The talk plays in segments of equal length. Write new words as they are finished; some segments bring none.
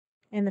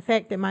And the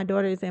fact that my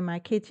daughter is in my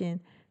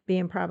kitchen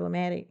being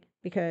problematic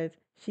because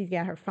she's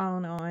got her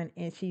phone on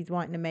and she's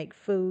wanting to make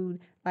food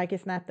like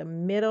it's not the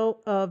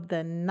middle of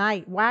the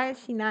night. Why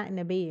is she not in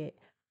the bed?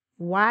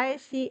 Why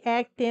is she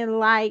acting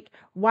like,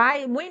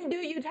 when do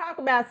you talk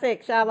about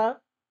sex, Shala?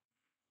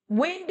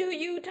 When do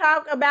you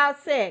talk about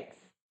sex?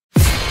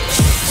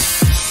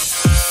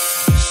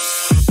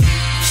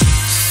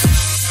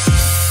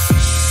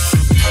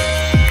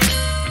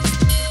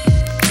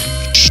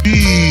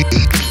 She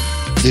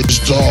is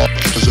dark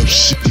as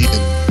obsidian,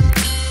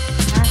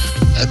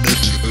 and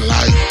as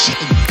light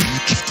and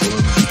beautiful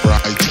and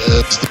bright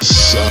as the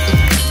sun,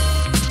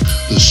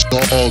 the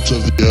salt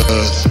of the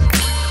earth,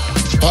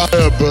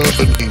 fire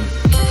burning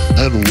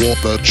and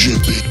water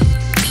dripping.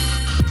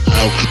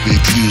 How could be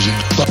fusing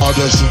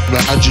stardust and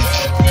magic?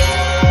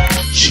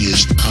 She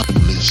is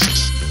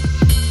timeless,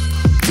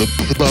 the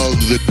plug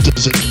that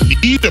doesn't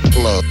need a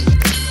plug.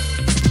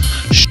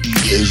 She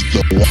is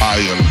the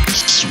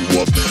wireless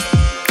woman.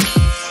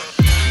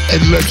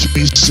 And let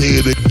me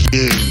say it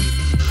again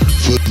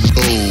for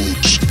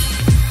those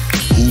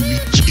who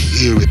need to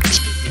hear it.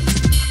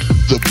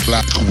 The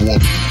black woman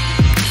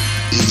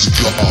is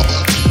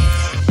God.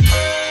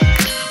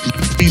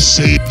 Let me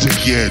say it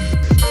again.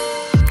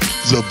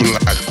 The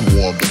black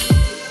woman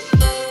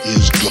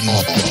is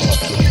God.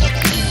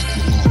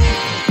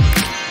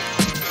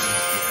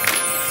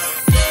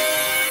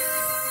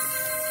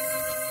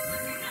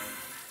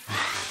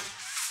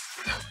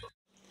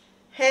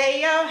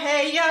 Hey yo,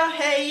 hey yo,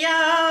 hey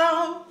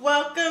yo,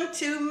 welcome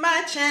to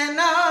my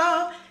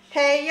channel.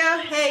 Hey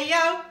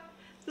yo,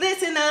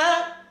 listen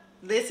up,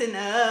 listen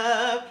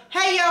up.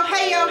 Hey yo,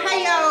 hey yo,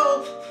 hey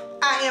yo,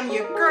 I am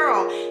your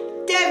girl,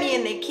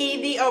 DEVIAN,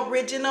 the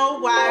original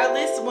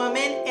wireless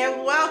woman,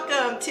 and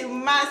welcome to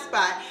my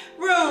spot,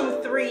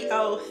 room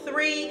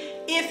 303.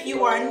 If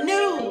you are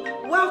new,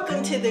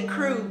 welcome to the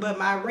crew, but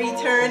my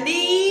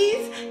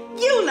returnees,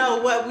 you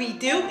know what we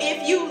do.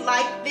 If you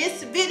like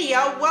this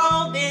video,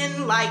 well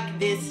then like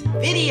this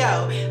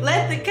video.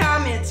 Let the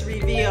comments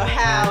reveal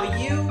how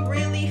you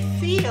really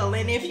feel,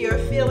 and if you're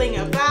feeling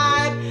a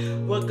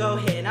vibe, well go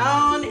ahead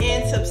on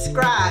and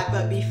subscribe.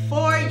 But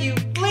before you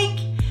blink,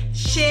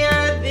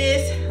 share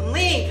this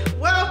link.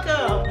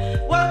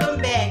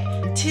 Welcome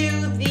back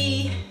to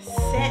the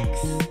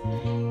Sex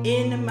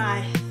in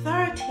My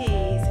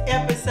 30s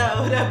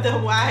episode of the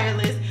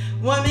Wireless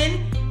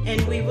Woman.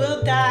 And we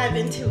will dive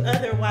into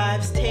other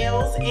wives'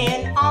 tales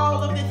and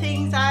all of the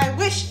things I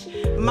wished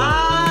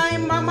my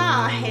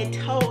mama had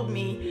told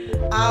me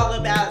all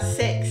about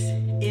sex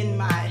in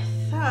my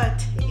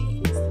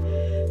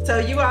 30s. So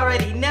you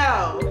already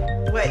know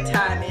what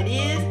time it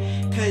is,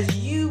 because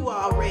you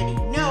already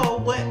know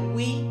what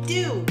we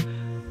do.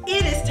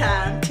 It is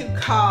time to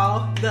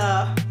call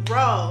the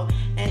roll.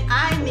 And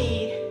I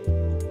need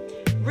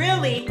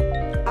really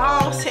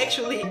all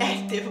sexually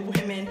active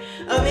women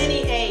of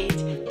any age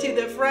to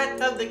the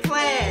front of the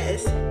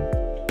class.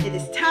 It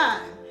is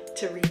time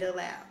to read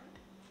aloud.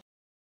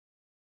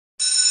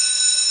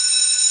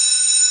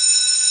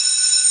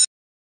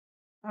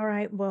 All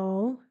right,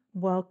 well,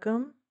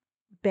 welcome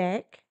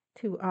back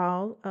to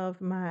all of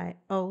my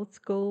old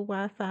school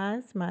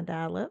Wi-Fi's, my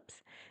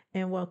dial-ups,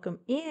 and welcome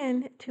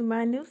in to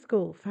my new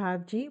school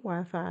 5G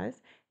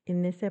Wi-Fi's.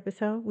 In this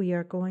episode, we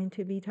are going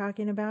to be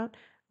talking about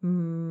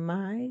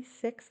my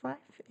sex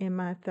life in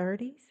my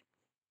 30s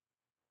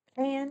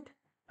and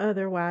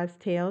other wives'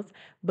 tales.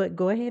 But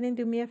go ahead and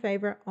do me a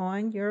favor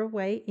on your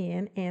way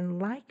in and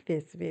like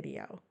this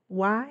video.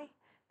 Why?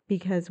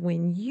 Because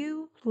when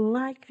you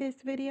like this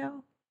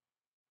video,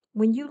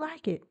 when you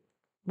like it,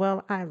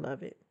 well, I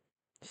love it.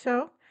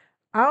 So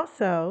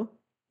also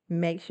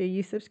make sure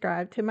you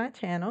subscribe to my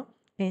channel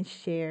and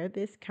share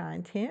this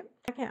content.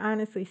 I can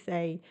honestly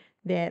say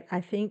that I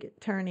think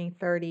turning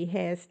 30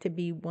 has to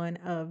be one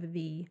of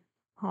the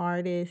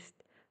hardest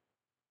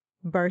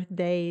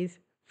birthdays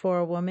for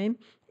a woman.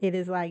 It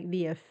is like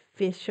the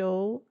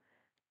official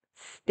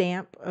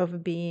stamp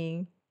of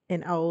being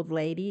an old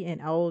lady,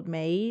 an old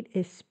maid,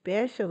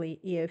 especially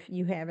if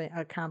you haven't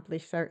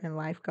accomplished certain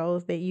life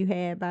goals that you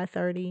had by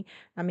 30.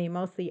 I mean,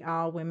 mostly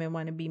all women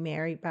want to be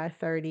married by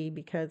 30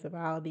 because of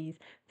all these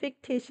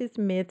fictitious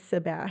myths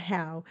about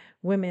how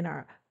women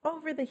are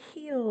over the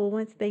hill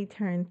once they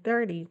turn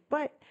 30.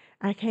 But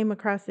I came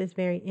across this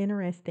very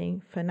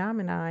interesting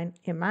phenomenon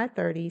in my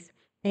 30s,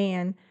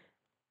 and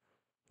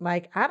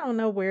like, I don't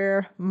know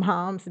where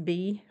moms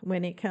be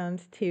when it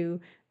comes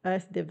to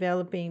us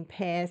developing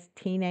past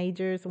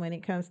teenagers when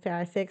it comes to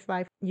our sex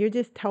life. You're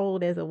just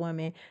told as a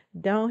woman,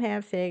 don't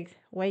have sex,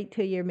 wait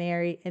till you're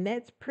married. And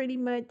that's pretty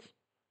much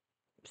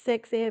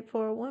sex ed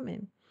for a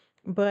woman.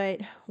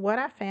 But what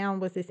I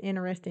found was this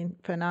interesting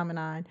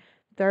phenomenon.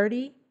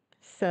 30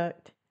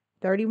 sucked,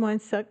 31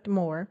 sucked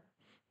more,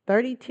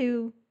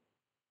 32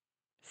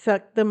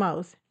 sucked the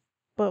most.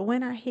 But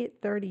when I hit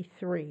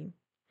 33,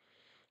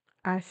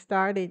 I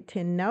started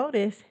to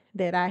notice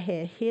that I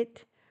had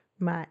hit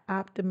my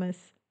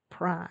Optimus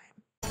Prime.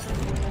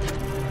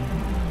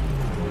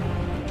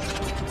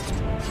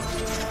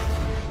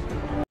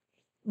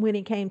 When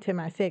it came to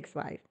my sex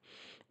life.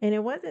 And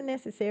it wasn't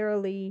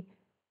necessarily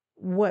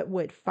what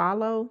would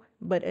follow,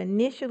 but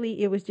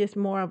initially it was just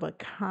more of a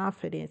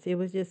confidence. It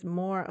was just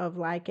more of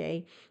like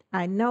a,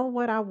 I know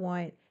what I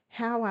want,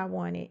 how I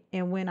want it,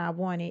 and when I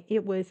want it.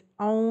 It was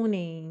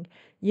owning,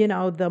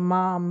 the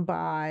mom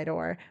bod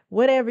or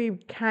whatever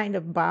kind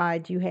of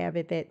bod you have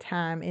at that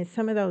time, and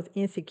some of those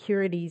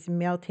insecurities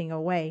melting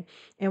away.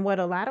 And what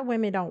a lot of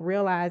women don't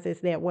realize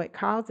is that what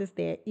causes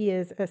that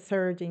is a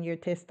surge in your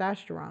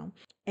testosterone.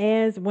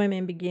 As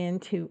women begin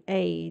to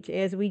age,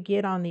 as we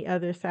get on the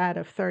other side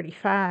of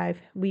 35,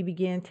 we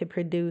begin to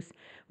produce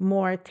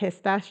more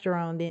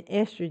testosterone than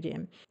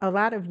estrogen. A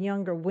lot of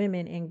younger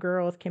women and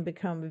girls can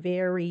become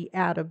very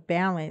out of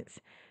balance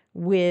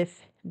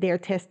with their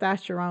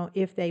testosterone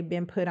if they've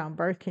been put on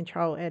birth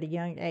control at a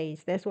young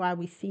age. That's why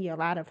we see a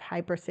lot of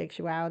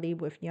hypersexuality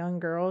with young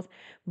girls.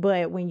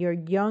 But when you're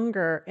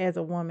younger as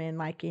a woman,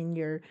 like in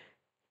your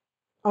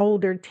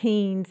older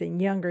teens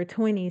and younger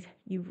 20s,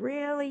 you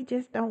really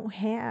just don't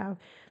have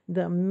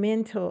the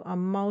mental,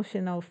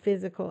 emotional,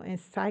 physical, and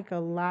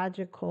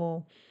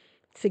psychological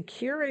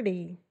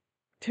security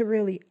to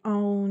really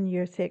own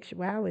your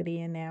sexuality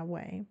in that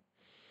way.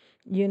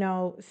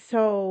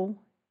 So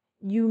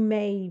you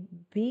may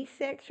be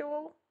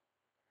sexual,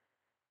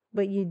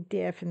 but you're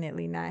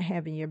definitely not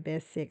having your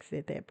best sex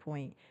at that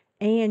point.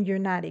 And you're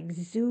not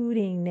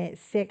exuding that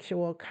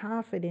sexual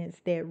confidence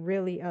that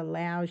really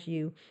allows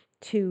you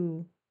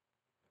to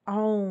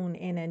own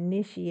and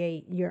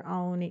initiate your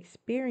own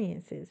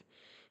experiences.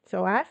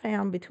 So I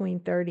found between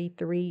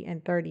 33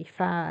 and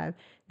 35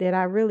 that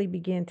I really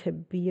began to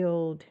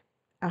build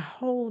a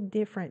whole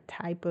different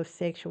type of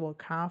sexual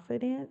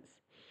confidence.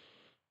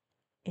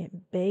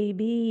 And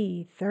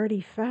baby,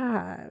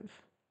 35,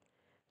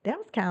 that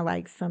was kind of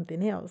like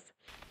something else.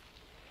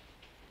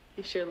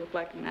 You sure look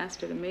like a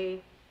master to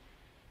me.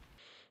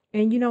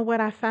 And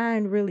what I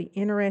find really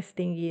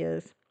interesting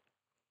is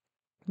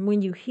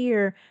when you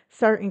hear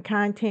certain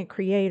content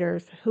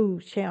creators who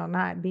shall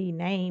not be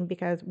named,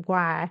 because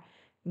why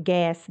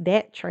gas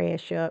that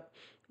trash up,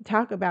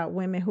 talk about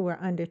women who are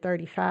under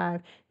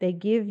 35, they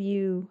give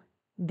you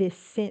this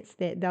sense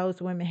that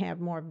those women have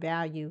more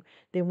value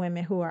than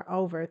women who are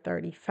over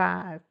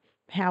 35.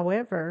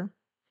 However,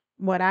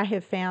 what I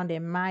have found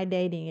in my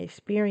dating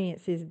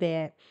experience is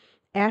that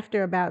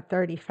after about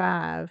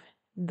 35,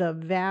 the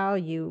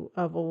value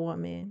of a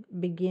woman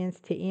begins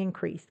to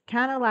increase,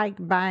 kind of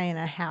like buying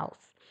a house.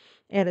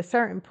 At a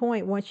certain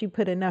point, once you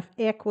put enough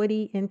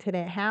equity into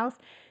that house,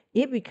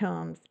 it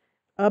becomes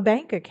a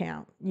bank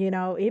account.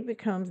 It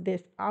becomes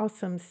this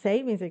awesome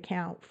savings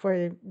account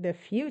for the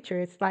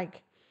future.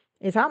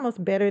 It's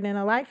almost better than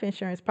a life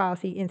insurance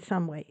policy in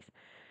some ways.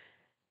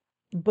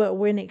 But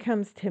when it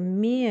comes to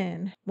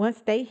men,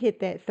 once they hit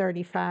that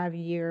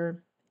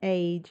 35-year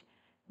age,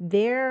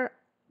 their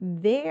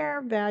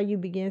value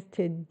begins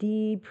to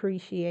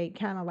depreciate,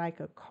 kind of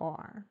like a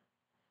car.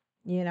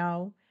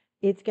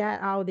 It's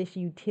got all this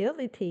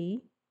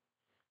utility,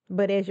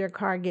 but as your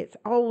car gets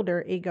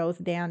older, it goes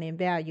down in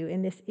value.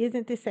 And this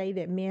isn't to say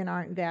that men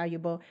aren't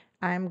valuable.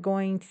 I'm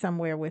going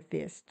somewhere with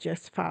this.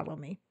 Just follow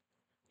me.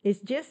 It's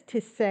just to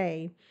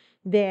say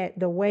that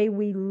the way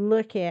we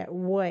look at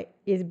what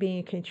is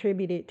being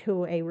contributed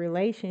to a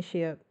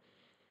relationship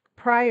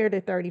prior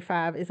to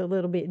 35 is a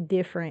little bit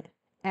different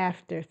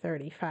after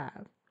 35.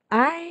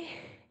 I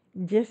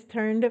just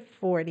turned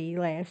 40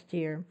 last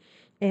year,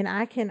 and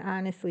I can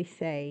honestly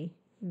say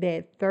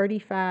that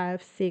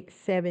 35, 6,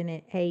 7,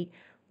 and 8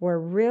 were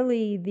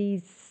really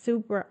these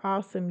super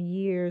awesome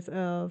years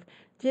of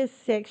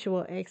just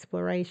sexual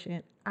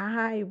exploration.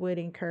 I would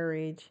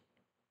encourage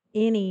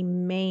any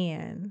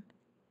man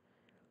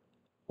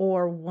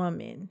or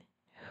woman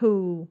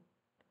who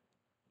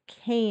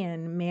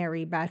can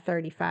marry by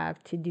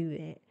 35 to do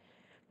that,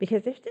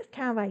 because there's just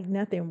kind of like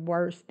nothing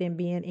worse than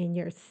being in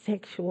your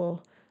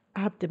sexual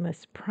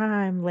optimus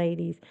prime,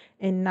 ladies,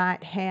 and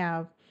not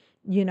have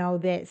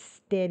that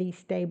steady,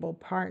 stable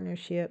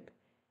partnership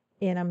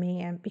in a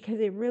man, because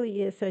it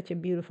really is such a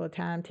beautiful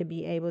time to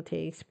be able to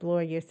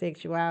explore your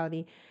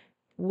sexuality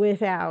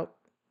without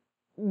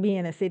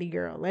being a city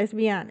girl. Let's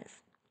be honest.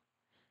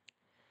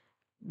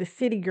 The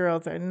city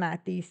girls are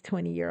not these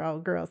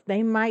 20-year-old girls.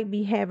 They might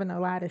be having a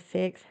lot of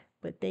sex,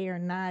 but they are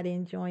not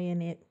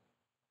enjoying it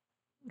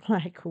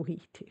like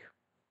we do.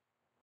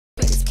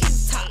 Let's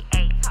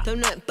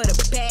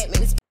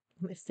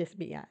just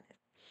be honest.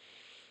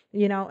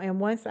 And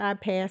once I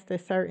passed a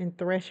certain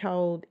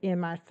threshold in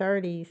my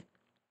 30s,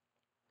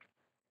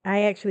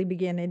 I actually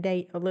began to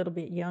date a little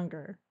bit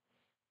younger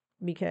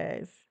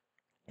because,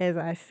 as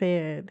I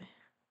said,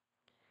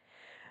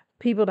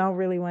 people don't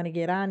really want to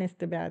get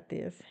honest about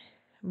this.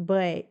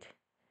 But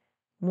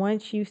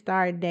once you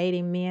start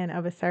dating men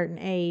of a certain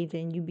age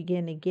and you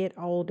begin to get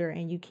older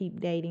and you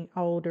keep dating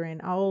older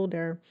and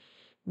older,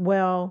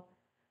 well,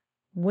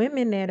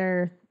 women that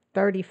are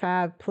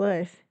 35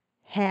 plus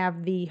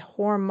have the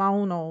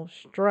hormonal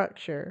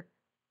structure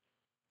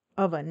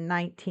of a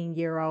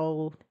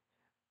 19-year-old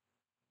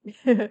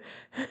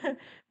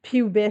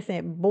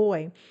pubescent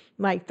boy.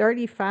 Like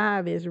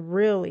 35 is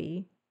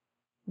really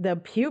the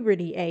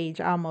puberty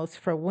age almost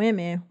for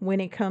women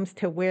when it comes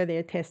to where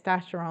their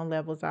testosterone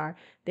levels are.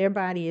 Their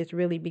body is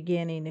really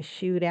beginning to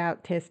shoot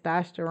out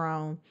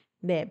testosterone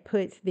that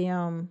puts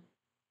them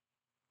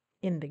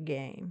in the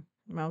game.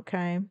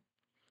 Okay.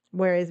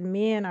 Whereas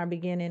men are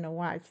beginning to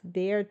watch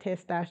their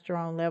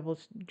testosterone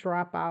levels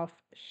drop off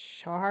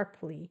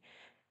sharply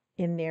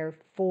in their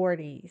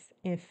 40s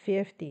and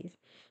 50s.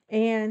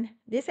 And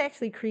this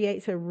actually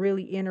creates a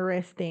really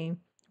interesting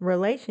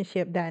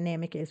relationship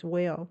dynamic as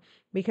well,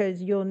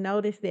 because you'll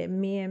notice that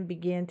men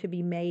begin to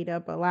be made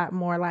up a lot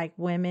more like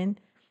women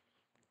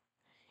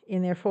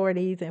in their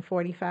 40s and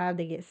 45.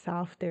 They get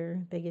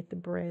softer, they get the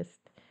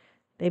breast,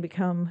 they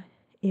become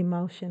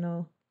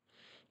emotional.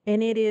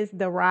 And it is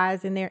the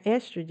rise in their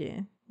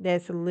estrogen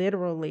that's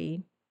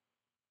literally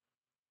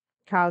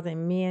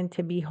causing men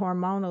to be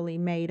hormonally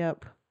made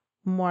up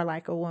more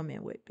like a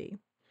woman would be.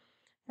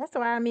 That's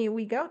why, I mean,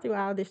 we go through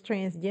all this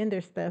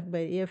transgender stuff,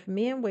 but if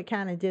men would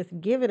kind of just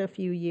give it a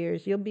few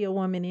years, you'll be a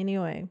woman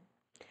anyway.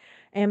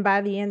 And by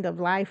the end of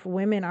life,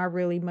 women are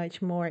really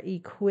much more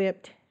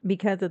equipped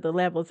because of the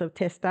levels of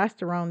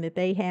testosterone that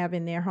they have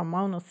in their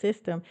hormonal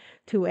system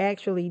to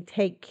actually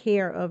take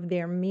care of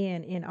their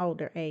men in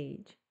older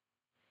age.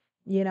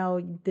 You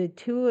know, the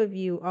two of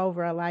you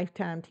over a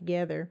lifetime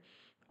together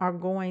are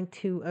going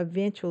to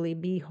eventually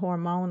be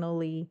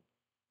hormonally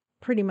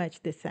pretty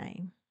much the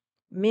same.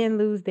 Men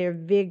lose their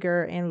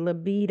vigor and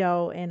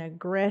libido and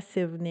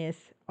aggressiveness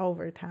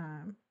over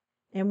time.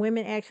 And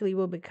women actually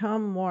will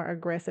become more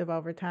aggressive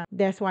over time.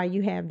 That's why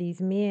you have these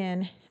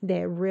men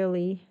that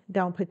really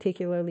don't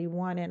particularly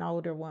want an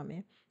older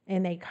woman.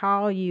 And they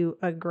call you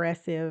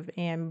aggressive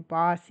and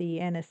bossy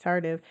and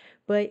assertive,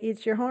 but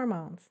it's your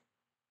hormones.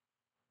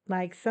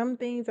 Like some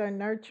things are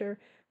nurture,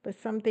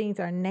 but some things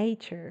are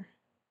nature.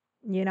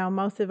 You know,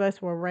 most of us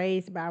were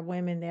raised by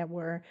women that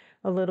were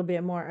a little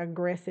bit more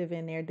aggressive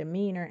in their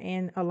demeanor.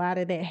 And a lot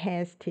of that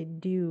has to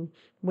do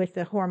with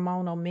the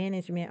hormonal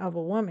management of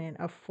a woman.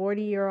 A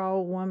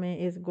 40-year-old woman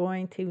is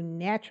going to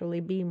naturally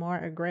be more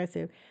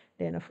aggressive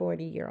than a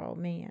 40-year-old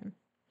man.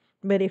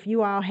 But if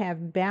you all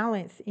have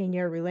balance in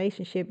your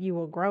relationship, you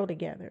will grow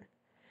together.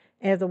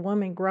 As a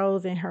woman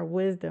grows in her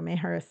wisdom and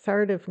her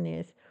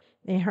assertiveness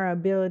and her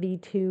ability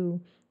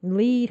to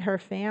lead her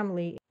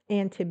family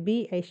and to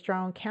be a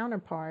strong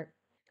counterpart,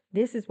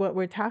 this is what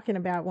we're talking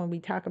about when we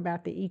talk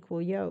about the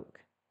equal yoke.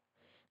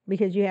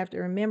 Because you have to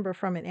remember,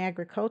 from an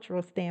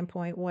agricultural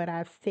standpoint, what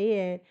I've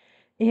said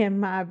in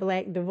my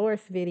Black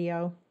divorce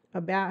video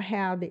about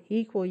how the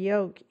equal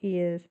yoke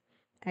is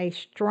a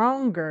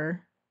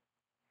stronger,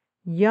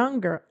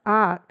 younger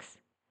ox.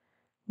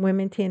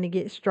 Women tend to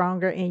get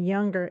stronger and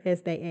younger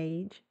as they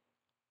age.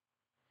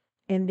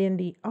 And then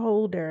the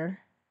older,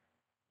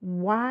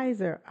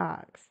 wiser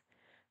ox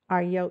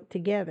are yoked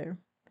together.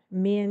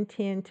 Men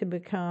tend to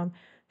become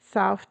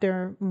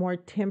softer, more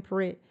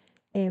temperate,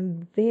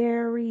 and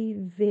very,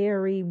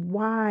 very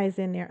wise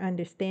in their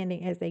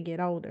understanding as they get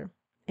older.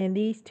 And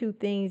these two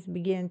things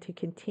begin to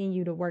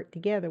continue to work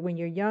together. When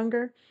you're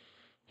younger,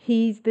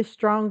 he's the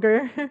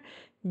stronger,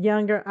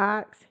 younger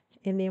ox.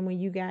 And then when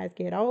you guys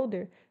get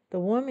older, the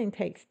woman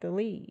takes the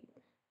lead.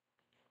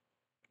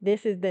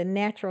 This is the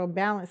natural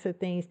balance of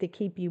things to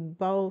keep you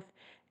both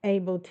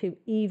able to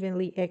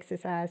evenly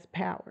exercise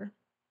power,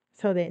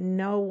 so that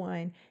no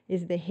one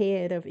is the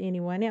head of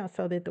anyone else,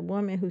 so that the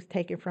woman who's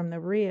taken from the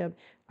rib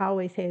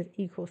always has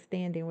equal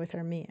standing with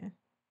her men.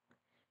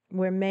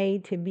 We're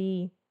made to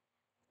be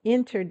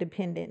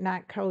interdependent,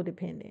 not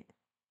codependent.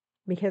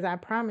 Because I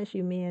promise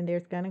you, men,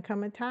 there's going to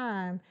come a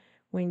time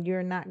when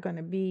you're not going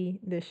to be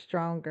the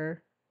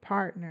stronger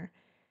partner.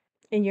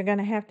 And you're going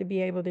to have to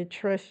be able to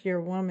trust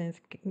your woman's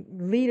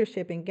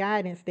leadership and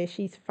guidance, that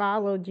she's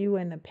followed you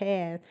in the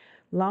path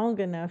long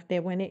enough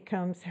that when it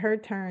comes her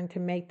turn to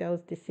make those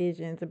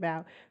decisions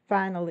about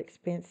final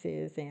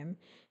expenses, and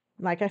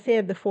like I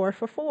said, the 4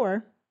 for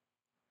 4,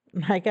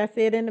 like I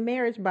said in the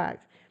marriage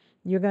box,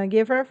 you're going to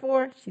give her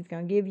 4, she's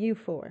going to give you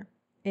 4.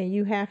 And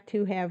you have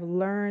to have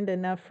learned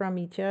enough from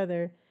each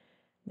other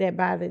that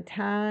by the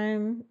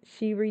time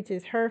she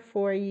reaches her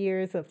 4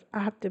 years of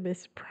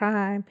Optimus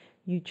Prime,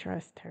 you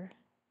trust her.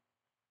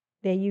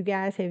 That you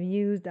guys have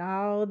used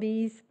all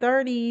these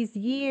 30s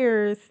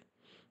years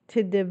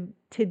to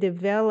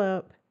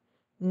develop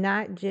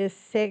not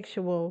just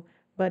sexual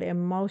but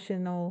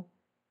emotional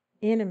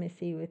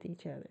intimacy with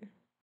each other.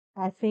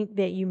 I think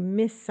that you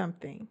miss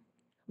something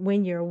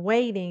when you're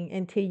waiting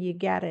until you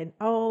got an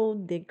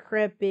old,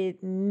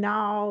 decrepit,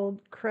 gnawed,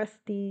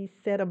 crusty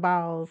set of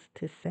balls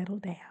to settle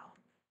down.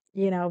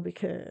 You know,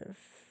 because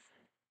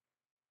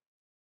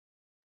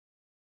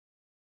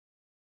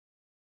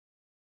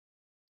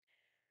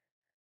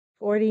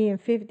 40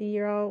 and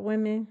 50-year-old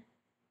women,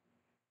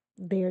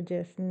 they're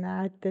just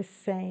not the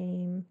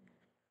same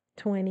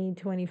 20,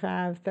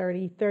 25,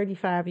 30,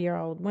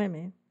 35-year-old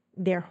women.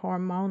 They're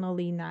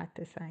hormonally not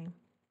the same.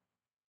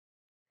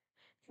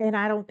 And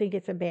I don't think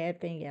it's a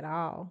bad thing at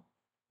all,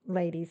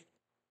 ladies.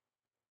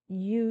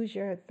 use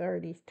your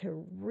 30s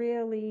to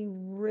really,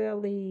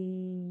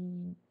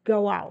 really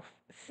go off,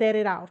 set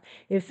it off.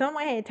 If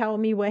someone had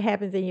told me what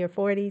happens in your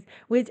 40s,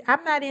 which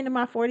I'm not into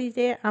my 40s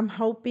yet, I'm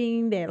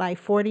hoping that like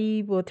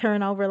 40 will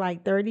turn over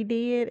like 30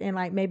 did and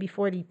like maybe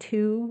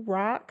 42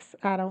 rocks.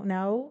 I don't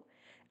know.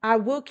 I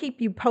will keep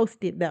you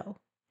posted though.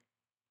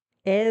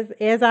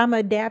 As I'm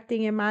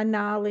adapting in my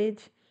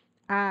knowledge,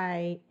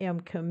 I am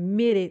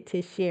committed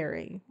to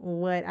sharing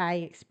what I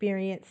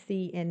experience,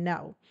 see, and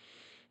know.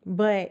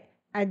 But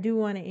I do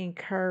want to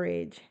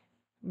encourage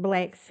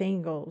Black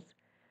singles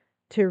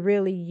to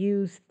really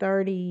use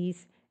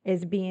 30s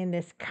as being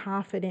this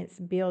confidence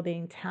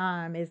building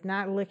time, is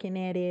not looking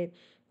at it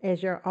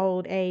as your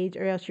old age,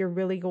 or else you're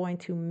really going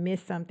to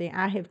miss something.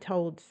 I have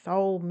told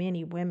so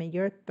many women,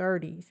 your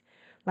 30s,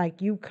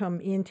 like you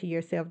come into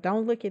yourself.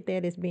 Don't look at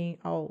that as being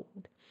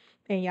old.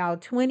 And y'all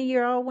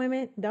 20-year-old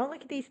women, don't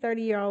look at these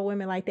 30-year-old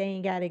women like they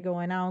ain't got it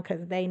going on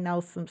because they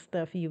know some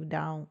stuff you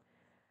don't.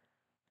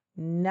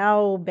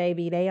 No,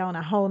 baby, they on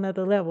a whole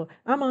nother level.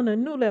 I'm on a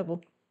new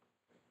level.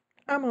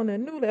 I'm on a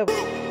new level.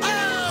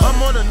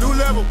 I'm on a new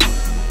level.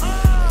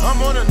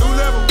 I'm on a new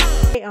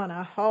level. They on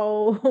a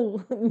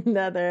whole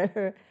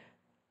nother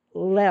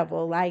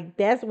level. Like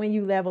that's when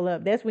you level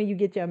up. That's when you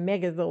get your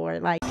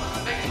Megazord. Like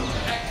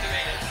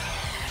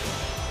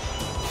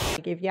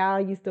if y'all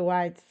used to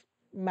watch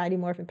Mighty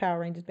Morphin Power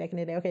Rangers back in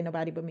the day, okay,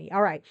 nobody but me.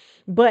 All right.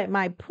 But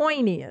my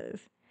point is,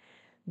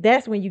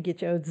 that's when you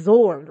get your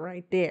Zord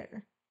right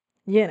there.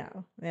 You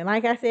know, and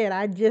like I said,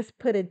 I just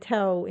put a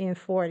toe in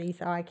 40,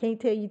 so I can't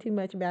tell you too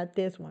much about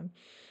this one.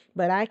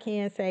 But I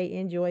can say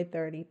enjoy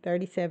 30,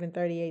 37,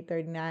 38,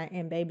 39,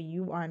 and baby,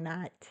 you are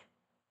not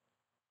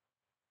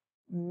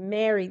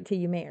married till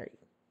you marry.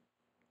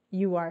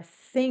 You are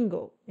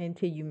single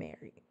until you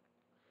marry.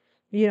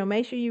 You know,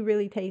 make sure you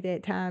really take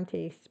that time to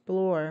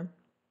explore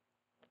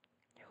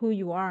who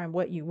you are and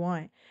what you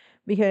want.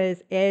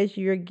 Because as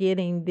you're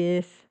getting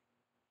this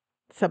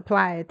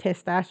supply of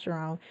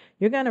testosterone,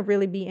 you're going to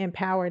really be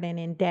empowered and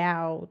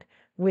endowed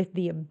with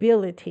the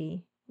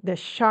ability, the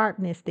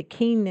sharpness, the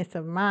keenness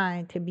of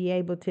mind to be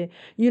able to,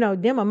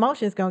 them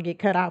emotions going to get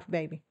cut off,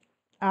 baby.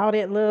 All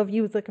that love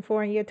you was looking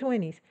for in your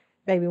 20s.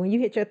 Baby, when you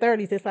hit your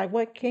 30s, it's like,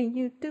 what can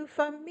you do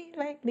for me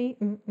lately?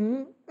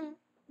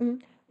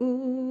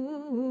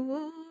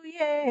 Ooh,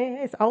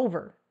 yeah, it's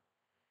over.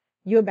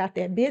 You about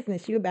that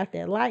business. You about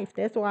that life.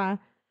 That's why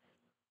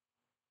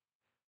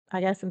I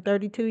got some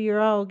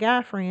 32-year-old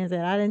guy friends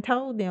that I done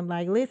told them,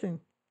 like, listen,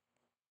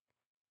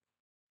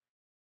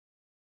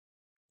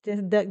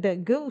 just duck,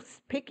 duck, goose.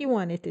 Pick you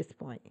one at this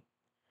point.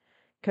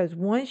 Because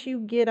once you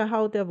get a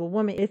hold of a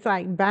woman, it's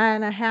like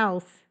buying a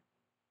house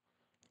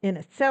in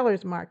a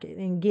seller's market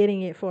and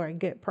getting it for a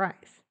good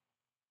price.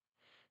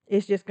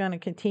 It's just going to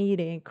continue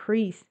to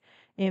increase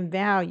in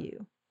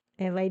value.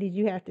 And ladies,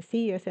 you have to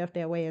see yourself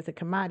that way as a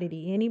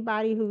commodity.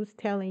 Anybody who's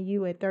telling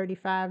you at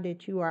 35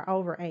 that you are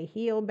over a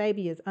hill,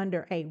 baby, is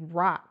under a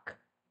rock,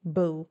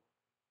 boo.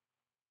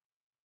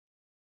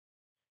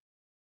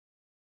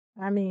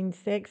 I mean,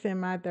 sex in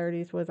my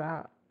 30s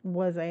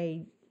was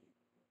a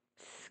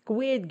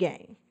squid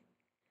game.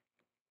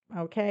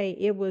 Okay?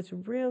 It was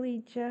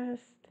really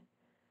just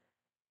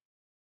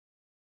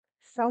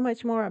so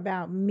much more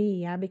about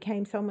me. I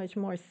became so much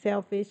more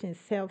selfish and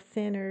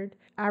self-centered.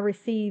 I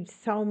received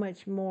so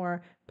much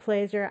more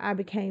pleasure. I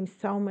became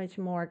so much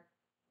more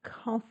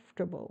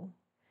comfortable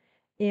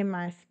in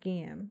my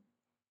skin.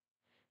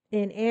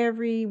 And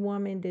every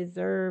woman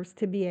deserves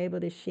to be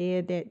able to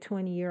shed that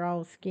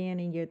 20-year-old skin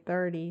in your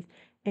 30s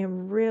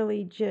and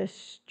really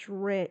just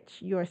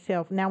stretch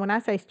yourself. Now, when I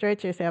say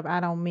stretch yourself, I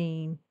don't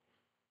mean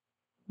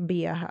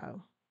be a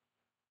hoe.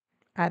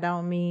 I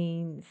don't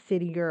mean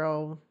city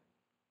girl,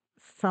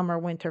 summer,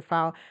 winter,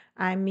 fall.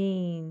 I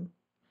mean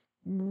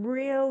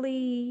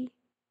really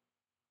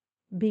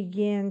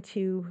begin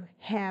to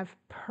have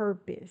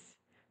purpose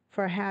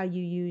for how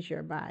you use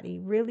your body.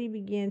 Really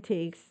begin to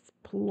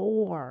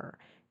explore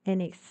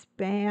and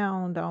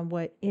expound on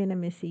what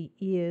intimacy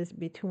is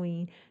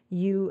between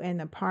you and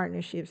the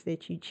partnerships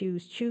that you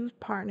choose. Choose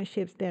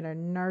partnerships that are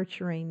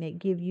nurturing, that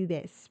give you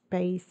that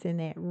space and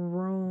that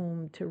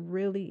room to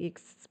really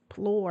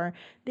explore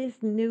this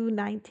new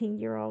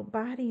 19-year-old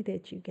body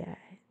that you got.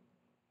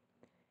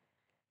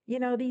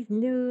 These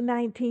new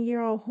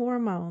 19-year-old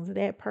hormones,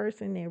 that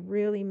person that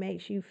really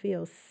makes you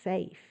feel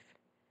safe,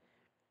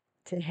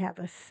 to have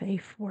a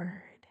safe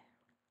word.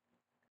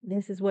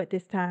 This is what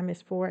this time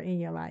is for in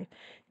your life.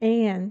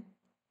 And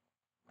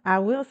I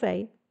will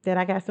say that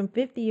I got some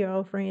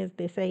 50-year-old friends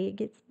that say it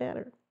gets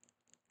better.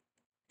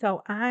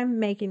 So I'm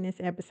making this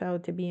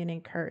episode to be an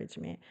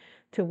encouragement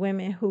to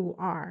women who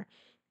are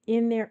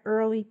in their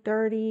early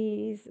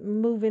 30s,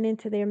 moving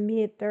into their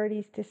mid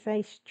 30s, to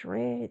say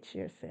stretch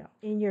yourself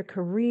in your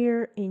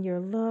career, in your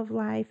love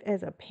life,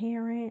 as a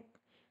parent.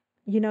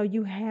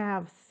 You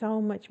have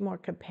so much more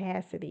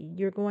capacity.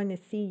 You're going to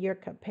see your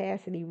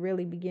capacity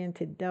really begin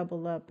to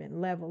double up and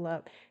level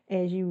up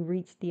as you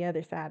reach the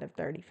other side of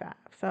 35.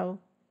 So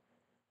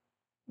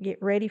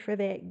get ready for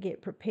that.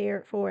 Get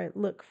prepared for it.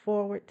 Look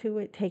forward to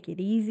it. Take it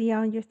easy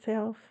on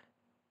yourself.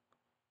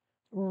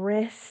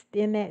 rest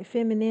in that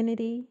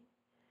femininity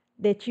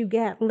that you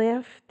got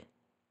left.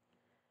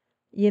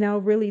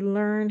 Really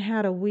learn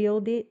how to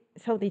wield it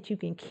so that you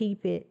can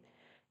keep it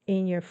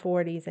in your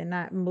 40s and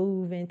not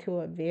move into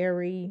a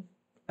very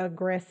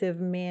aggressive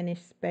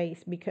mannish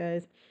space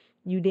because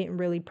you didn't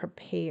really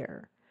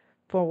prepare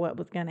for what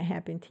was going to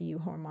happen to you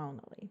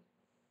hormonally.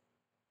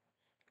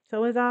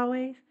 So as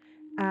always,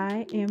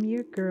 I am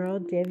your girl,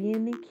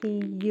 Devian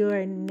Nikei,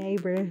 your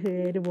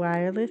neighborhood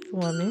wireless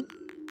woman.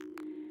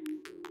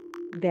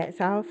 That's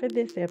all for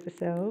this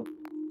episode.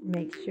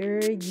 Make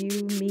sure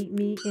you meet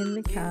me in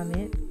the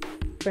comments.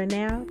 For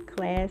now,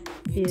 class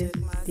is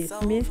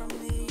dismissed.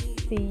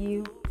 See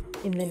you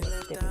in the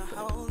next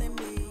episode.